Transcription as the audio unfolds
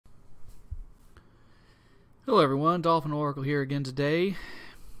Hello everyone, Dolphin Oracle here again today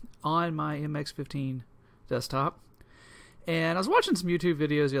on my MX15 desktop. And I was watching some YouTube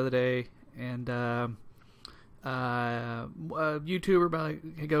videos the other day, and a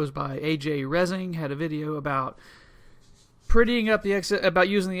YouTuber goes by AJ Resing had a video about prettying up about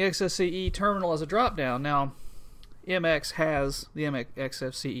using the XFCE terminal as a drop-down. Now, MX has the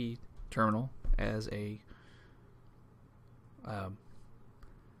XFCE terminal as a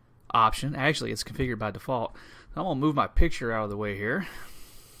option. Actually, it's configured by default. I'm going to move my picture out of the way here.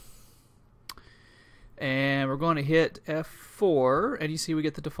 And we're going to hit F4, and you see we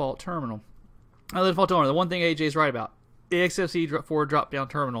get the default terminal. Now, the default terminal, the one thing AJ is right about, the XFCE4 drop-down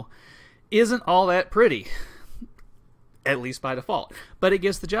terminal isn't all that pretty, at least by default, but it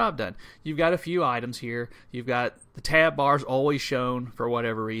gets the job done. You've got a few items here. You've got the tab bars always shown for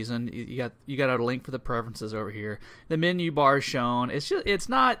whatever reason. You got a link for the preferences over here. The menu bar is shown. It's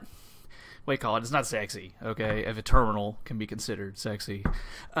not, what do you call it? It's not sexy, okay? If a terminal can be considered sexy.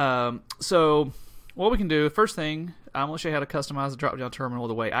 So what we can do, first thing, I'm going to show you how to customize the drop-down terminal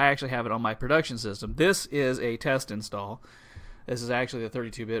the way I actually have it on my production system. This is a test install. This is actually the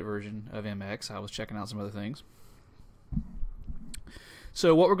 32-bit version of MX. I was checking out some other things.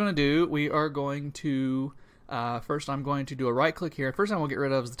 So what we're going to do, we are going to, first I'm going to do a right click here. First thing I'm going to get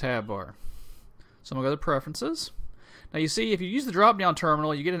rid of is the tab bar. So I'm going to go to Preferences. Now you see, if you use the drop-down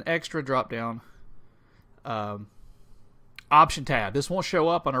terminal, you get an extra drop-down option tab. This won't show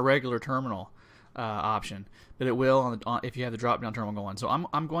up on a regular terminal option, but it will if you have the drop-down terminal going. So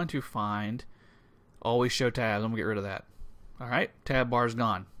I'm going to find Always Show Tabs. I'm going to get rid of that. Alright, tab bar is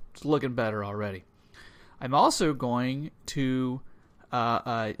gone. It's looking better already. I'm also going to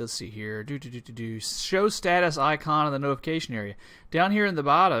let's see here. Show status icon in the notification area. Down here in the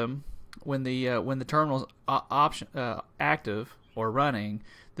bottom, when the terminal's active or running,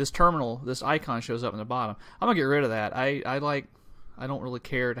 this icon shows up in the bottom. I'm gonna get rid of that. I don't really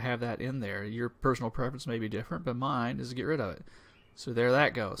care to have that in there. Your personal preference may be different, but mine is to get rid of it. So there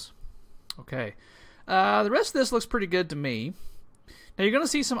that goes. Okay. The rest of this looks pretty good to me. Now you're going to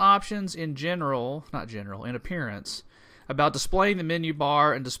see some options in in appearance, about displaying the menu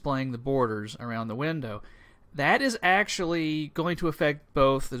bar and displaying the borders around the window. That is actually going to affect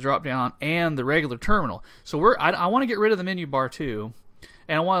both the drop-down and the regular terminal. So I want to get rid of the menu bar too,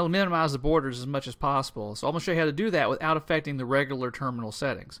 and I want to minimize the borders as much as possible. So I'm going to show you how to do that without affecting the regular terminal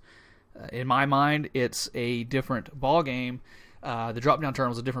settings. In my mind, it's a different ball game. The drop-down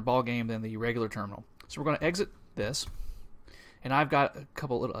terminal is a different ball game than the regular terminal. So we're going to exit this, and I've got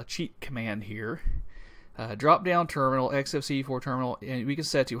a cheat command here. Drop-down terminal, XFCE4-terminal, and we can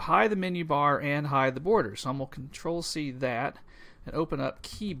set to hide the menu bar and hide the borders. So I'm going to Control-C that and open up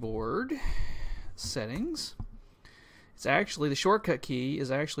keyboard settings. It's actually, the shortcut key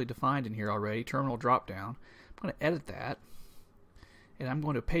is actually defined in here already, terminal drop-down. I'm going to edit that, and I'm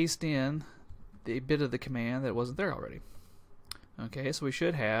going to paste in the bit of the command that wasn't there already. Okay, so we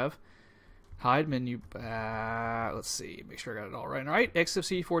should have hide menu, let's see, make sure I got it all right. All right,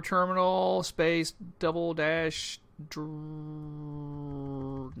 XFCE4-terminal, space, double dash,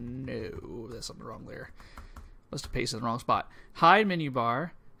 no, that's something wrong there. Must have pasted in the wrong spot. Hide menu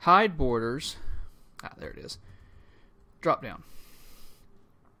bar, hide borders, there it is, drop down.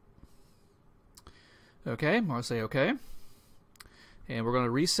 Okay, I'm going to say okay. And we're going to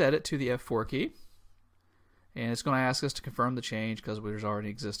reset it to the F4 key. And it's going to ask us to confirm the change because there's already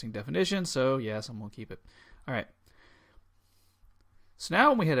existing definition. So yes, I'm going to keep it. All right. So now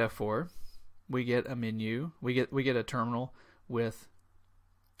when we hit F4, we get a menu. We get a terminal with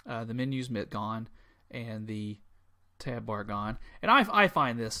the menus gone and the tab bar gone. And I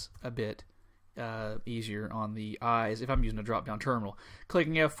find this a bit easier on the eyes if I'm using a drop-down terminal.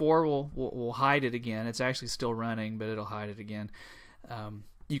 Clicking F4 will hide it again. It's actually still running, but it'll hide it again.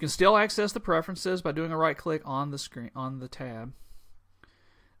 You can still access the preferences by doing a right click on the screen, on the tab,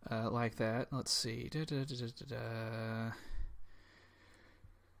 like that. Let's see.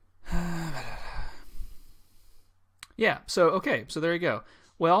 Yeah, so okay, so there you go.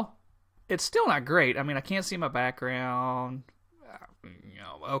 Well, it's still not great. I mean, I can't see my background.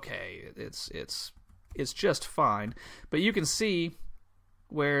 Okay, it's just fine. But you can see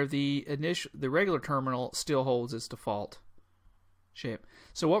where the regular terminal still holds its default shape.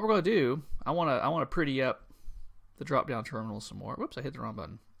 So what we're going to do, I want to pretty up the drop-down terminal some more. Whoops, I hit the wrong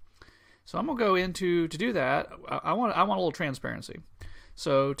button. So I'm going to go into, to do that, I want a little transparency.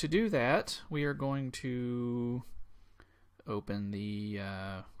 So to do that, we are going to open the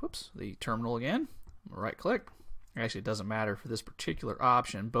the terminal again. Right click. Actually, it doesn't matter for this particular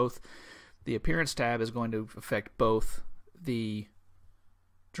option. Both the appearance tab is going to affect both the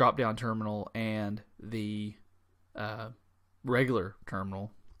drop-down terminal and the regular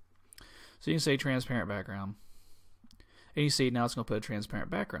terminal. So you can say transparent background. And you see now it's going to put a transparent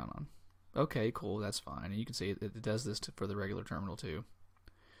background on. Okay, cool, that's fine. And you can see it does this for the regular terminal too.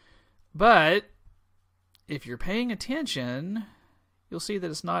 But if you're paying attention, you'll see that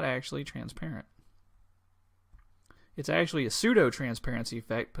it's not actually transparent. It's actually a pseudo-transparency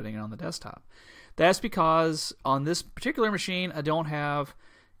effect putting it on the desktop. That's because on this particular machine, I don't have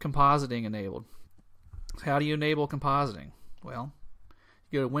compositing enabled. How do you enable compositing? Well,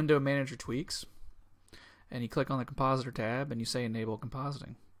 you go to Window Manager Tweaks, and you click on the Compositor tab, and you say Enable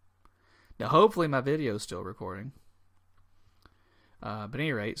Compositing. Now, hopefully my video is still recording. But at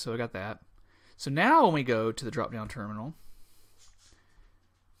any rate, so I got that. So now when we go to the drop-down terminal,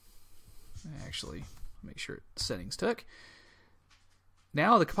 actually, make sure the settings took.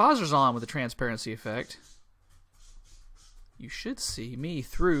 Now the compositor's on with the transparency effect. You should see me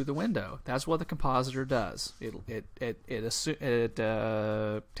through the window. That's what the compositor does. It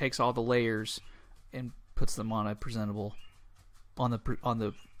takes all the layers and puts them on a presentable, on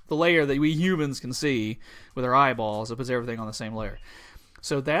the layer that we humans can see with our eyeballs. It puts everything on the same layer.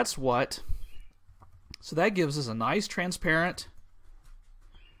 So that's what. So that gives us a nice transparent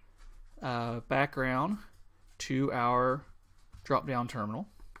background to our drop-down terminal.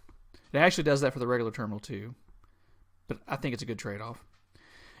 It actually does that for the regular terminal too, but I think it's a good trade-off.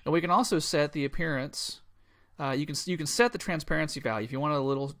 And we can also set the appearance. You can set the transparency value if you want it a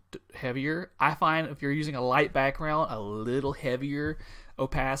little heavier. I find if you're using a light background, a little heavier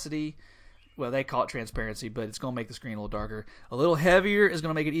opacity. Well, they call it transparency, but it's going to make the screen a little darker. A little heavier is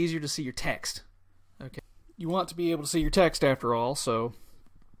going to make it easier to see your text. Okay, you want to be able to see your text after all, so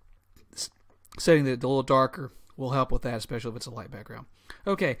setting it a little darker will help with that, especially if it's a light background.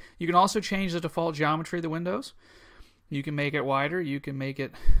 Okay, you can also change the default geometry of the windows. You can make it wider, you can make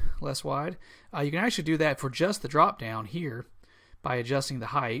it less wide. You can actually do that for just the drop down here by adjusting the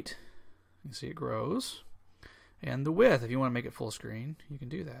height. You can see it grows. And the width, if you want to make it full screen, you can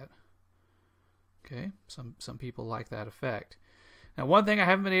do that. Okay, some people like that effect. Now, one thing I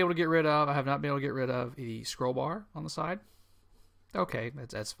haven't been able to get rid of, I have not been able to get rid of the scroll bar on the side. Okay,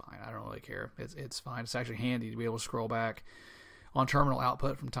 that's fine. I don't really care. It's fine. It's actually handy to be able to scroll back on terminal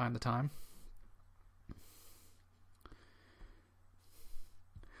output from time to time.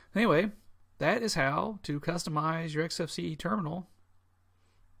 Anyway, that is how to customize your XFCE terminal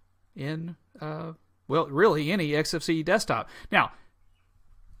in, well, really any XFCE desktop. Now,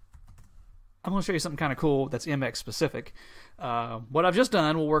 I'm going to show you something kind of cool that's MX specific. What I've just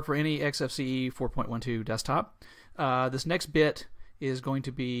done will work for any XFCE 4.12 desktop. This next bit is going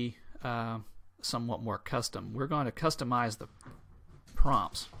to be somewhat more custom. We're going to customize the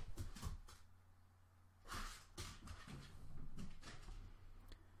prompts.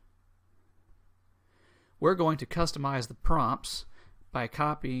 We're going to customize the prompts by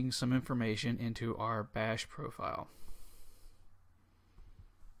copying some information into our bash profile.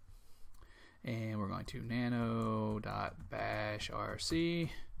 And we're going to nano.bashrc.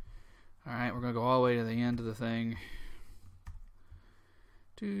 All right, we're going to go all the way to the end of the thing.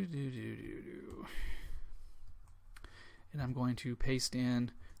 And I'm going to paste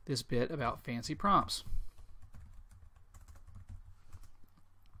in this bit about fancy prompts.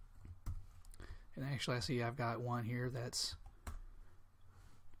 And actually, I see I've got one here that's...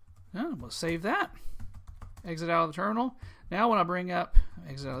 Oh, we'll save that. Exit out of the terminal. Now when I bring up...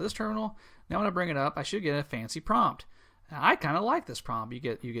 Exit out of this terminal. Now when I bring it up, I should get a fancy prompt. Now, I kind of like this prompt. You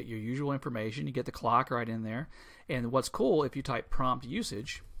get your usual information. You get the clock right in there. And what's cool, if you type prompt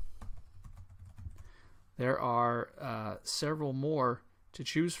usage, there are several more to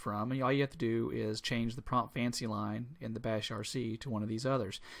choose from, and all you have to do is change the prompt fancy line in the bashrc to one of these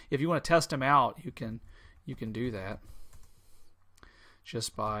others. If you want to test them out, you can do that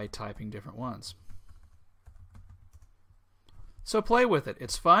just by typing different ones. So play with it.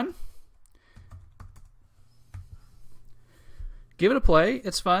 It's fun. Give it a play.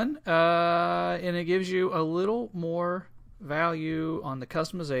 It's fun, and it gives you a little more value on the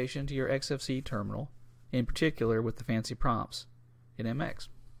customization to your XFCE terminal, in particular with the fancy prompts in MX.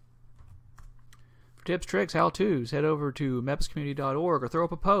 For tips, tricks, how-tos, head over to mepiscommunity.org or throw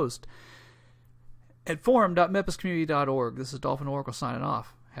up a post at forum.mepiscommunity.org. This is Dolphin Oracle signing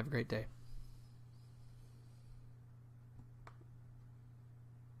off. Have a great day.